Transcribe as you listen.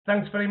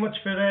Thanks very much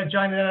for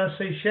joining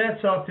LSE Share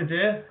Talk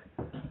today.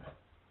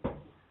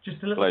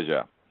 Just a little,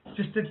 Pleasure.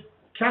 just to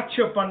catch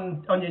up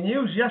on your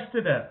news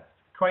yesterday.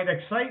 Quite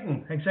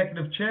exciting,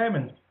 Executive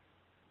Chairman.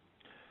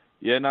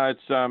 Yeah, no,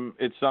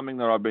 it's something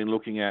that I've been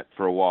looking at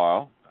for a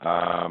while.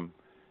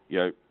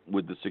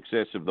 With the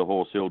success of the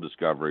Horse Hill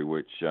discovery,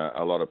 which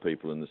a lot of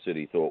people in the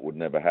city thought would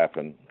never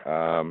happen,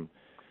 the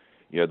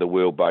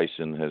Wheel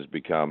Basin has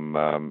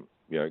become,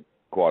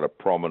 quite a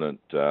prominent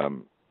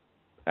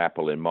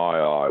apple in my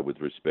eye with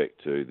respect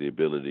to the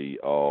ability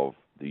of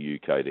the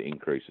UK to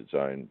increase its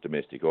own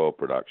domestic oil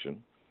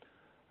production.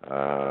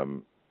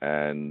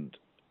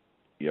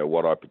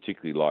 What I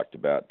particularly liked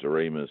about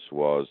Doremus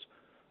was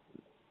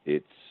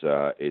its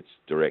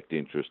direct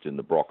interest in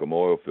the Brockham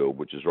oil field,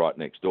 which is right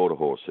next door to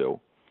Horse Hill.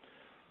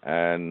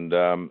 And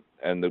the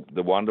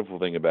wonderful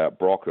thing about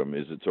Brockham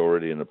is it's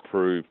already an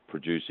approved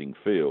producing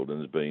field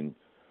and has been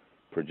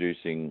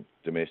producing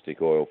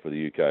domestic oil for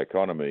the UK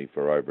economy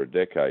for over a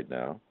decade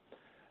now.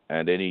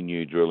 And any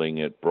new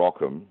drilling at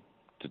Brockham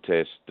to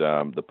test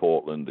the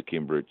Portland, the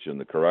Kimbrich and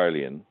the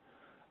Corallian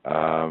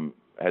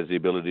has the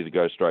ability to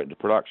go straight into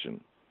production.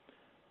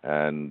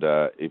 And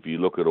if you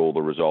look at all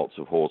the results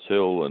of Horse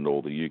Hill and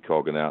all the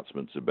UCOG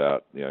announcements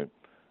about the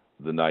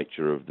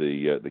nature of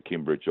the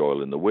Kimbrich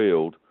oil in the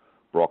Weald,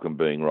 Brockham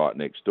being right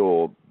next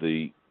door,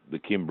 the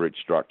Kimbrich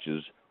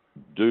structures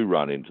do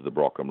run into the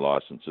Brockham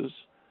licenses,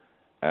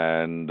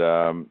 and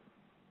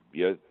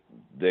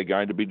they're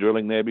going to be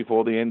drilling there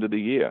before the end of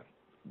the year.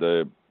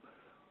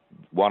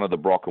 One of the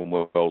Brockham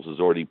wells is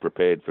already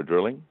prepared for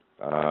drilling.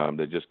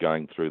 They're just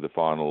going through the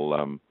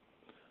final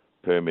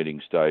permitting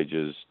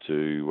stages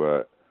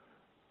to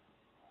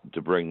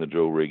bring the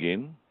drill rig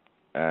in,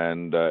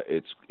 and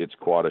it's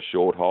quite a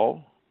short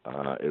hole.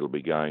 It'll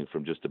be going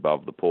from just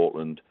above the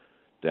Portland,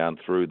 down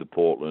through the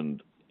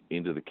Portland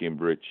into the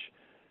Kimbrich,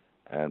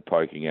 and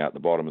poking out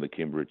the bottom of the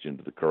Kimbrich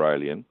into the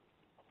Corallian.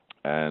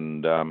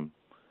 And I'm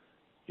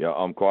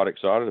quite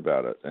excited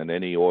about it. And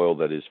any oil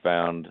that is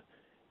found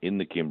in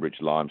the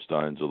Kimbrich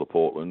limestones or the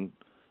Portland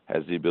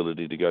has the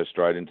ability to go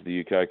straight into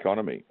the UK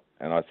economy.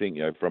 And I think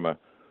from a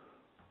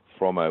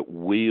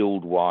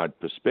Weald-wide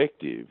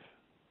perspective,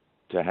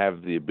 to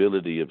have the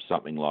ability of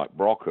something like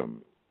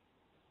Brockham,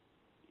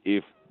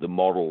 if the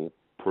model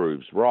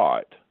proves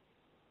right,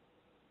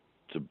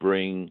 to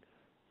bring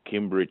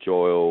Kimbrich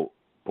oil,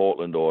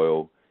 Portland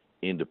oil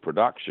into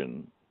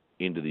production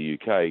into the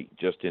UK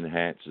just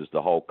enhances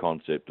the whole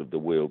concept of the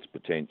Weald's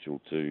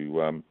potential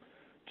to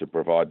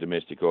provide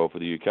domestic oil for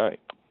the UK.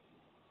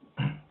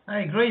 I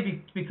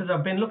agree, because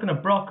I've been looking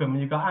at Brockham,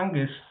 and you've got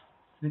Angus,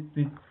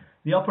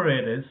 the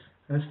operators,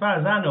 and as far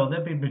as I know,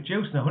 they've been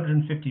producing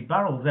 150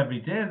 barrels every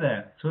day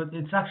there. So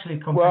it's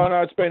actually... Well,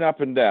 no, it's been up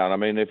and down. I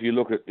mean, if you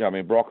look at...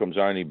 Brockham's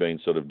only been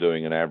sort of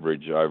doing an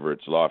average over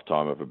its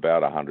lifetime of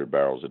about 100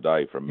 barrels a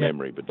day from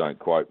memory, but don't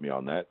quote me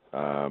on that.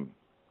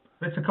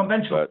 It's a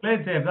conventional play,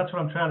 Dave. That's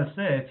what I'm trying to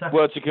say.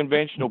 It's a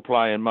conventional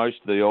play, and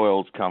most of the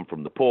oils come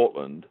from the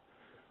Portland.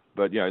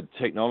 But,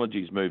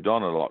 technology's moved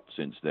on a lot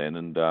since then,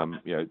 and,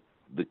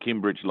 the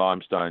Kimbrich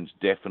limestones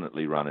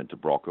definitely run into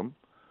Brockham.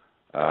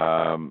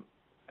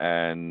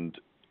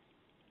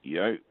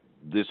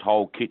 This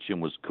whole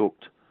kitchen was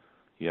cooked,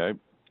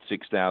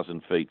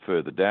 6,000 feet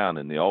further down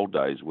in the old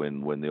days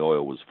when the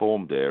oil was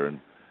formed there,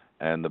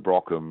 and the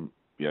Brockham,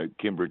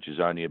 Kimbrich is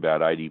only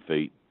about 80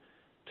 feet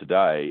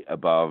today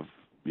above,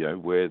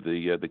 where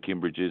the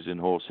Kimbrich is in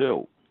Horse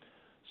Hill.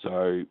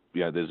 So,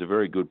 there's a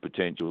very good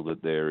potential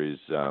that there is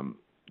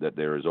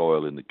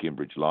oil in the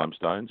Kimbrich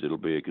limestones. It'll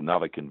be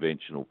another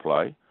conventional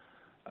play,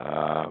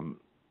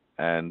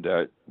 and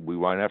we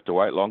won't have to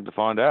wait long to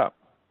find out.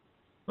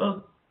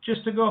 Well,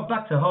 just to go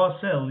back to Horse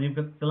Hill, you've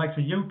got the likes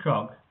of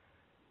UCOG.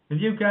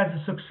 If you guys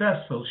are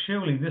successful,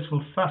 surely this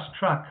will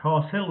fast-track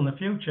Horse Hill in the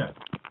future.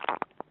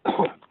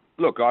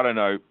 Look, I don't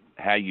know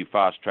how you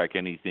fast-track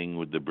anything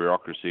with the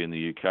bureaucracy in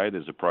the UK.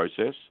 There's a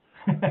process.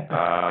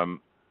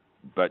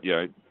 But,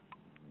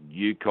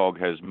 UCOG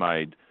has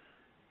made,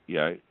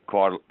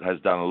 has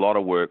done a lot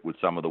of work with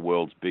some of the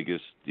world's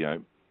biggest,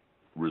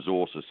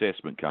 resource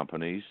assessment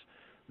companies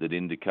that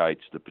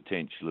indicates the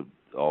potential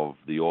of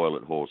the oil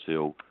at Horse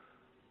Hill,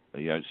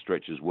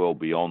 stretches well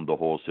beyond the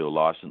Horse Hill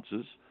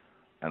licenses.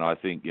 And I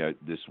think,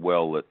 this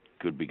well that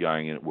could be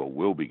going in,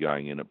 will be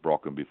going in at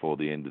Brockham before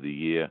the end of the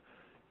year,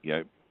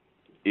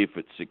 if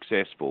it's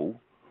successful,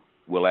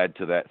 will add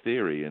to that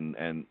theory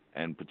and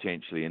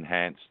potentially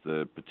enhance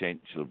the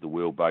potential of the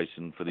Wheel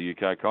Basin for the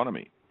UK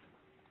economy.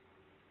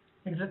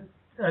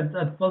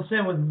 Well,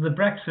 say with the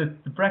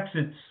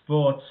Brexit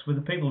votes, with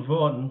the people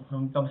voting,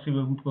 obviously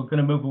we're going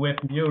to move away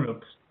from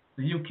Europe.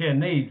 The UK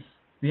needs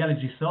the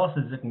energy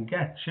sources it can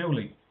get,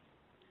 surely.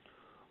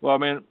 Well, I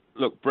mean,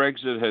 look,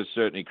 Brexit has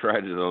certainly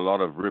created a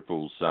lot of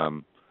ripples,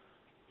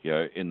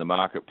 in the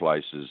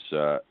marketplaces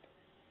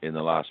in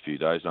the last few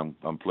days.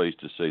 I'm pleased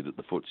to see that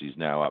the FTSE's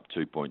now up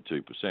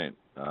 2.2%.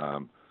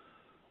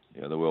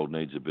 The world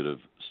needs a bit of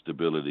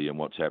stability in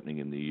what's happening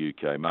in the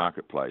UK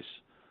marketplace.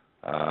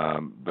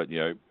 But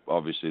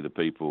obviously the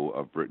people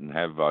of Britain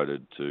have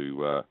voted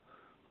to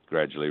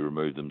gradually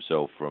remove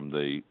themselves from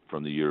the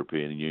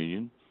European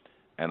Union,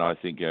 and I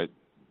think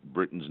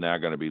Britain's now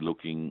going to be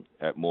looking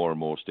at more and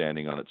more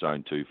standing on its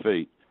own 2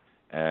 feet,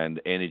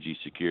 and energy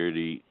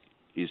security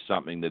is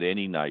something that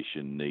any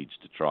nation needs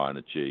to try and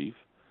achieve.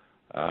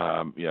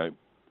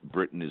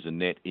 Britain is a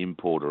net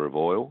importer of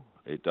oil.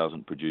 It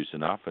doesn't produce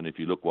enough, and if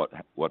you look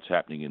what's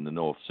happening in the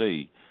North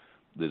Sea,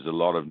 there's a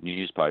lot of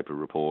newspaper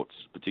reports,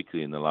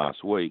 particularly in the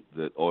last week,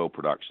 that oil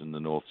production in the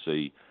North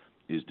Sea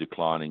is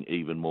declining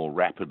even more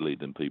rapidly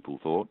than people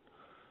thought.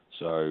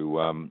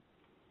 So,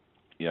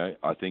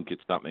 I think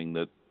it's something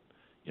that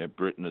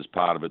Britain, as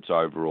part of its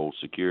overall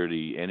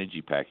security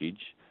energy package,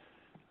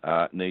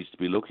 needs to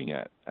be looking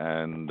at.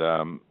 And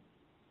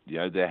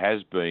there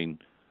has been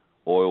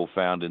oil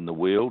found in the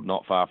Weald,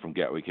 not far from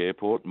Gatwick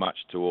Airport, much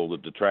to all the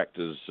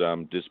detractors'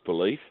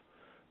 disbelief,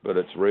 but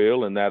it's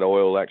real, and that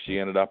oil actually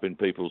ended up in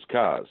people's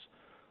cars.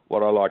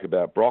 What I like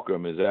about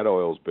Brockham is that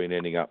oil's been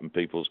ending up in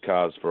people's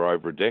cars for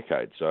over a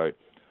decade. So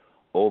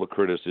all the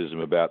criticism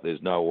about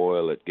there's no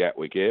oil at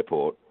Gatwick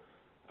Airport,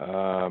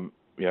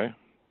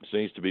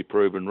 seems to be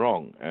proven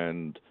wrong.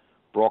 And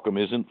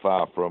Brockham isn't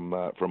far from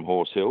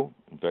Horse Hill.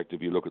 In fact,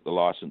 if you look at the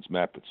licence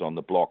map, it's on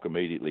the block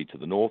immediately to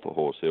the north of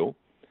Horse Hill.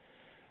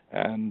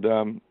 And,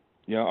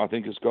 I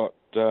think it's got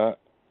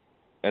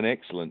an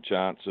excellent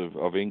chance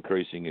of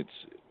increasing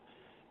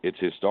its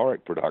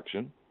historic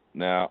production.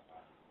 Now,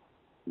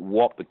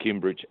 what the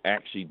Kimbrich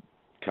actually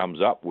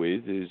comes up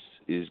with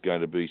is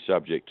going to be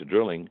subject to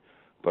drilling,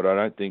 but I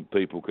don't think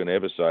people can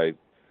ever say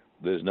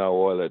there's no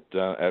oil at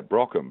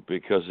Brockham,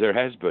 because there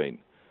has been.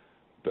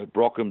 But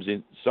Brockham's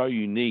so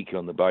unique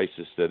on the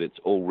basis that it's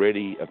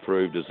already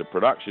approved as a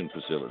production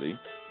facility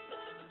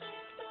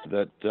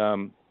that,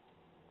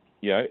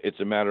 it's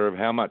a matter of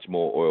how much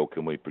more oil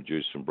can we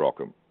produce from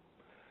Brockham.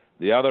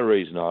 The other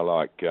reason I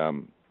like,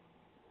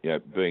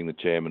 being the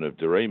chairman of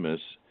Doremus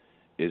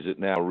is it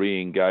now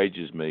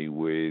re-engages me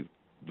with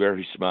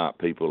very smart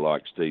people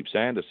like Steve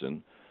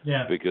Sanderson,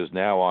 because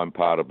now I'm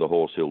part of the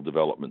Horse Hill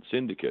Development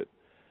Syndicate.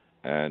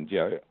 And,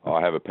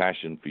 I have a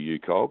passion for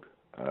UCOG.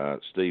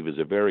 Steve is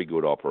a very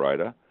good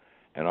operator,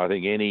 and I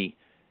think any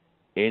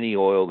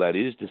oil that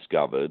is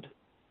discovered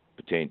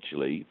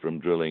potentially from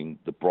drilling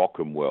the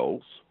Brockham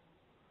wells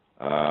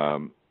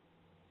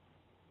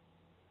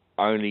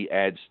only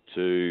adds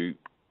to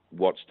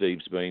what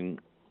Steve's been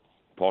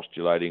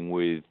postulating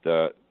with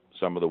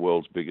some of the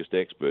world's biggest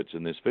experts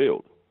in this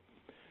field.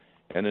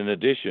 And in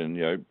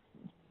addition,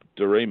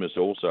 Doremus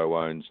also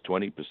owns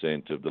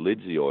 20% of the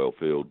Lidsey oil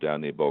field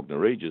down near Bognor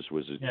Regis,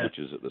 which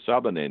is at the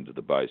southern end of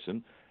the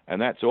basin,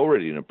 and that's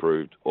already an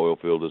approved oil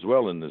field as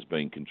well, and has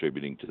been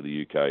contributing to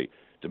the UK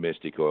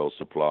domestic oil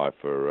supply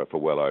for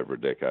well over a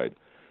decade.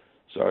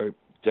 So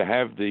to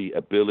have the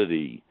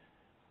ability,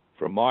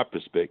 from my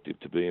perspective,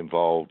 to be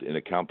involved in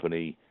a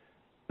company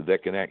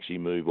that can actually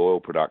move oil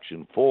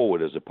production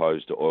forward as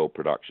opposed to oil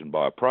production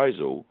by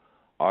appraisal,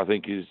 I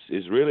think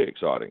is really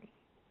exciting.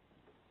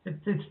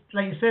 It's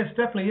like you say, it's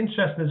definitely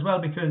interesting as well,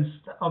 because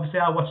obviously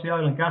I watch the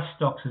oil and gas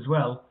stocks as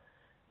well,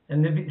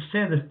 and if you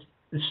say that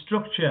the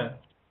structure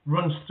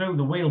runs through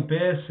the Weald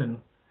Basin,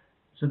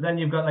 so then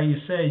you've got, like you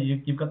say,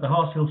 you've got the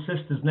Horse Hill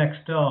Sisters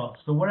next door,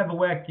 so whatever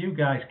work you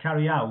guys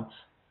carry out,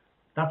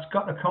 that's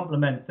got to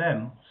complement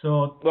them.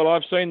 So, well,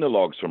 I've seen the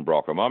logs from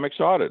Brockham. I'm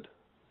excited,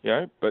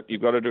 but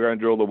you've got to go and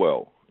drill the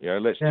well.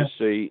 Let's just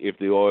see if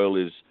the oil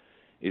is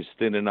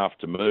thin enough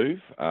to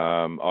move.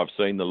 I've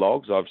seen the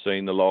logs. I've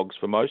seen the logs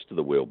for most of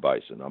the Weald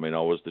Basin. I mean,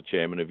 I was the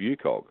chairman of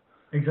UCOG.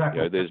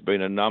 Exactly. There's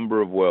been a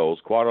number of wells,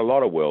 quite a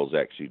lot of wells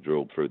actually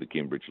drilled through the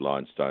Kimbrich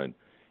limestone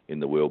in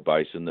the Weald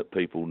Basin that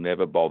people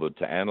never bothered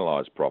to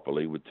analyse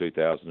properly with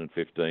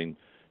 2015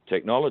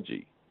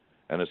 technology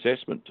and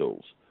assessment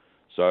tools.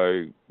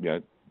 So,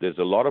 there's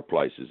a lot of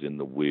places in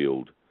the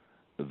Weald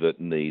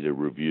that need a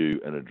review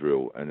and a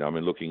drill. And I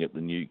mean, looking at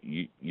the new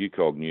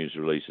UCOG news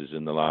releases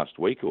in the last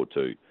week or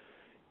two,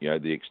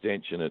 the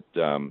extension at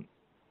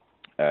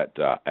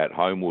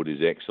Homewood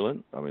is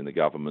excellent. I mean, the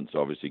government's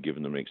obviously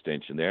given them an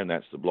extension there, and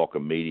that's the block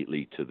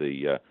immediately to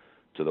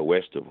the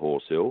west of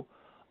Horse Hill.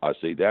 I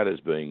see that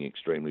as being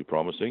extremely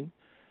promising.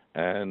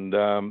 And,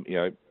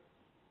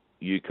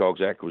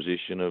 UCOG's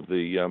acquisition of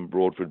the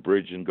Broadford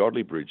Bridge and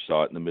Godley Bridge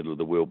site in the middle of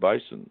the Weald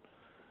Basin.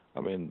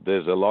 I mean,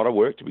 there's a lot of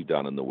work to be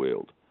done in the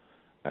Weald.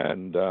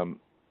 And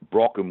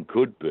Brockham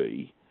could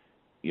be,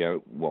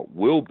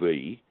 will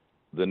be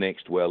the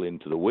next well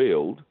into the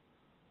Weald.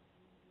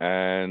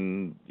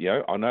 And,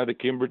 I know the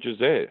Kimbrich is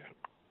there.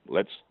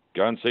 Let's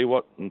go and see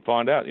and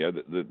find out.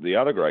 The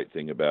other great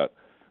thing about,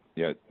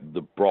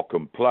 the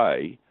Brockham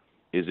play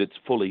is it's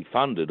fully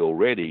funded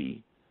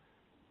already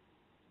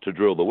to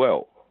drill the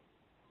well.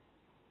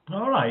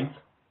 All right.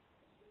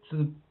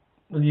 So,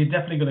 you're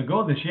definitely going to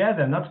go this year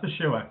then, that's for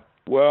sure.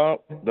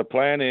 Well, the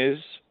plan is,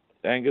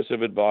 Angus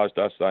have advised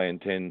us they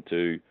intend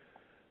to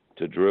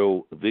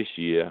drill this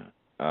year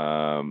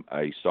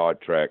a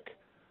sidetrack,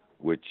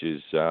 which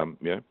is,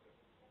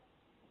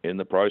 in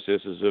the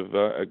processes of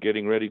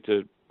getting ready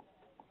to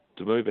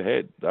move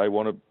ahead. They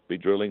want to be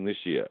drilling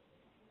this year.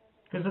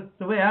 Because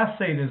the way I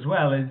see it as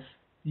well is,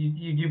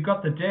 you've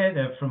got the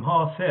data from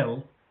Horse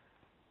Hill,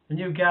 and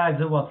you guys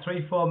are what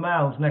 3-4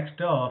 miles next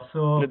door.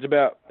 So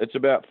it's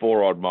about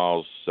 4 odd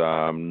miles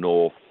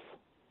north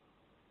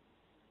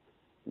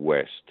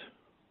west.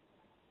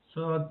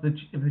 So the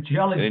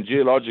geology. In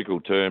geological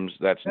terms,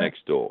 that's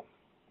next door.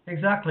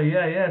 Exactly.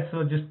 Yeah.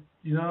 So just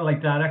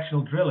like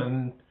directional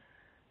drilling,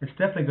 it's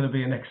definitely going to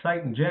be an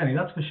exciting journey.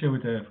 That's for sure,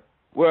 Dave.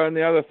 Well, and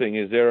the other thing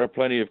is there are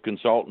plenty of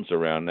consultants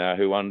around now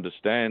who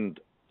understand,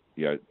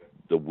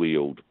 the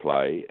wheeled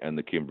play and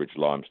the Kimbrich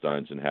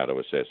limestones and how to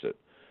assess it.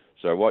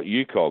 So what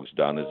UCOG's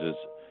done is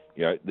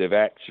they've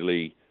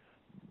actually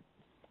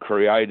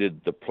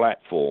created the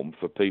platform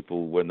for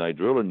people when they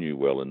drill a new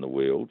well in the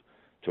Weald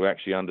to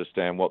actually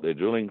understand what they're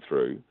drilling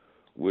through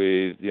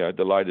with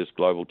the latest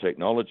global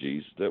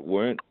technologies that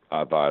weren't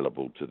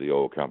available to the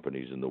oil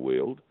companies in the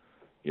Weald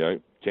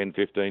 10,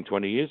 15,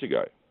 20 years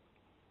ago.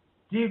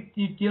 Do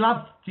you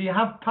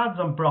have pads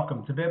on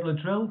Brockham to be able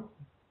to drill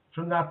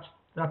from that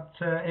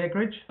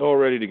acreage? All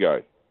ready to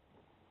go.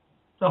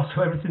 Oh,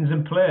 so everything's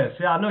in place.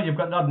 Yeah, I know you've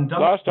got nodding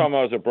donkeys. Last time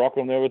I was at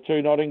Brockham, there were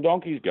 2 nodding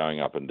donkeys going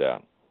up and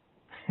down.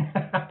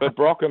 But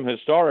Brockham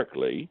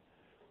historically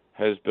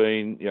has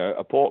been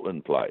a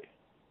Portland play.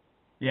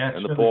 Yeah,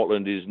 and the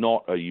Portland is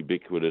not a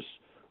ubiquitous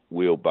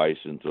wheel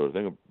basin sort of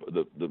thing.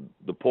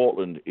 The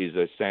Portland is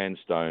a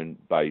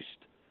sandstone-based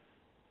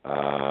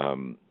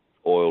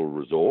oil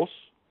resource.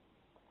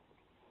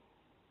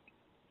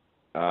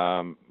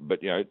 But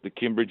the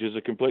Kimbrich is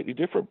a completely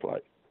different play.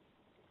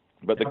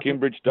 But the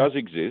Kimbrich does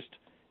exist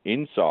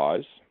in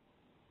size,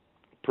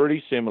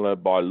 pretty similar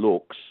by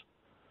looks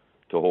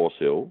to Horse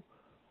Hill,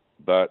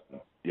 but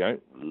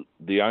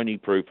the only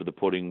proof of the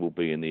pudding will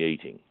be in the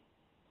eating.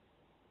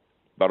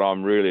 But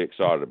I'm really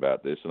excited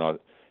about this, and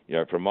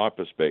from my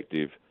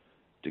perspective,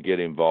 to get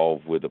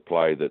involved with a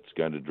play that's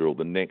going to drill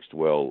the next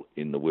well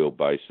in the Weald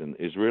Basin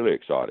is really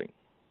exciting.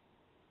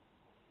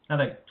 I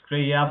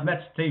agree. Yeah, I've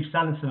met Steve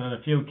Sanderson on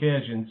a few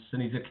occasions,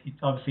 and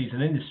he's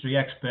an industry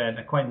expert and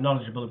a quite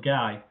knowledgeable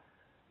guy.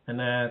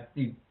 And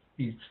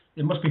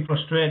it must be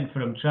frustrating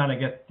for him trying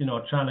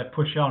to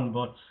push on.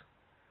 But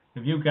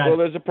if you guys, well,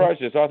 there's a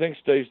process. I think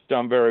Steve's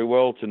done very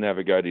well to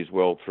navigate his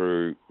well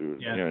through,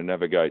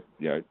 navigate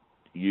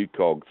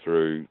UCOG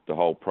through the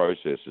whole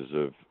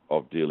processes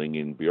of dealing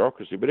in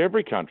bureaucracy. But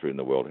every country in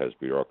the world has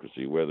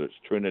bureaucracy, whether it's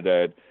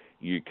Trinidad,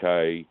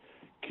 UK,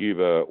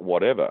 Cuba,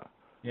 whatever.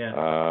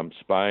 Yeah.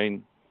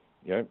 Spain,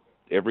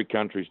 every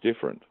country's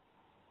different.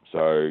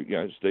 So,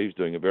 Steve's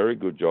doing a very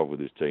good job with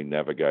his team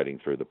navigating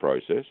through the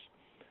process.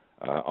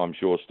 I'm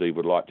sure Steve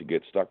would like to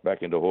get stuck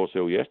back into Horse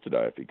Hill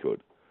yesterday if he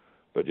could.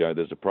 But,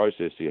 there's a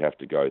process you have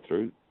to go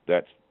through.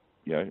 That's,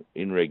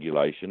 in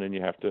regulation, and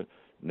you have to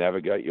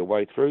navigate your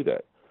way through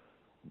that.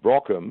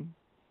 Brockham,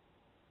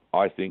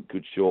 I think,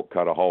 could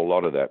shortcut a whole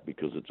lot of that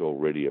because it's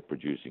already a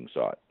producing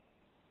site.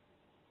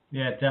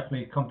 Yeah,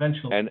 definitely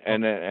conventional.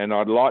 And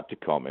I'd like to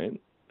comment,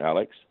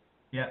 Alex,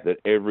 that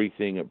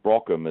everything at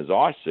Brockham, as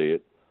I see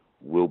it,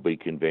 will be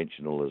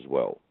conventional as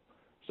well.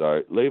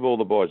 So leave all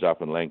the boys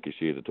up in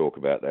Lancashire to talk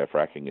about their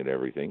fracking and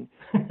everything.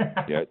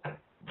 The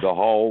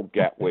whole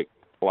Gatwick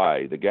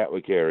play, the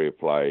Gatwick area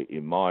play,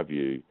 in my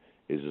view,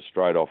 is a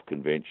straight-off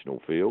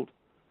conventional field.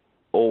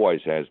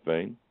 Always has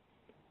been.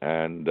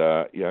 And,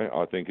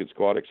 I think it's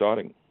quite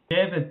exciting.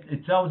 David,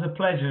 it's always a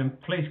pleasure, and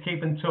please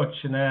keep in touch,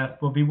 and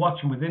we'll be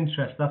watching with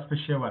interest, that's for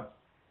sure.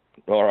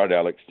 All right,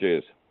 Alex,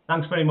 cheers.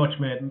 Thanks very much,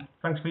 mate.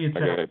 Thanks for your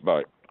time. Okay,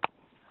 bye.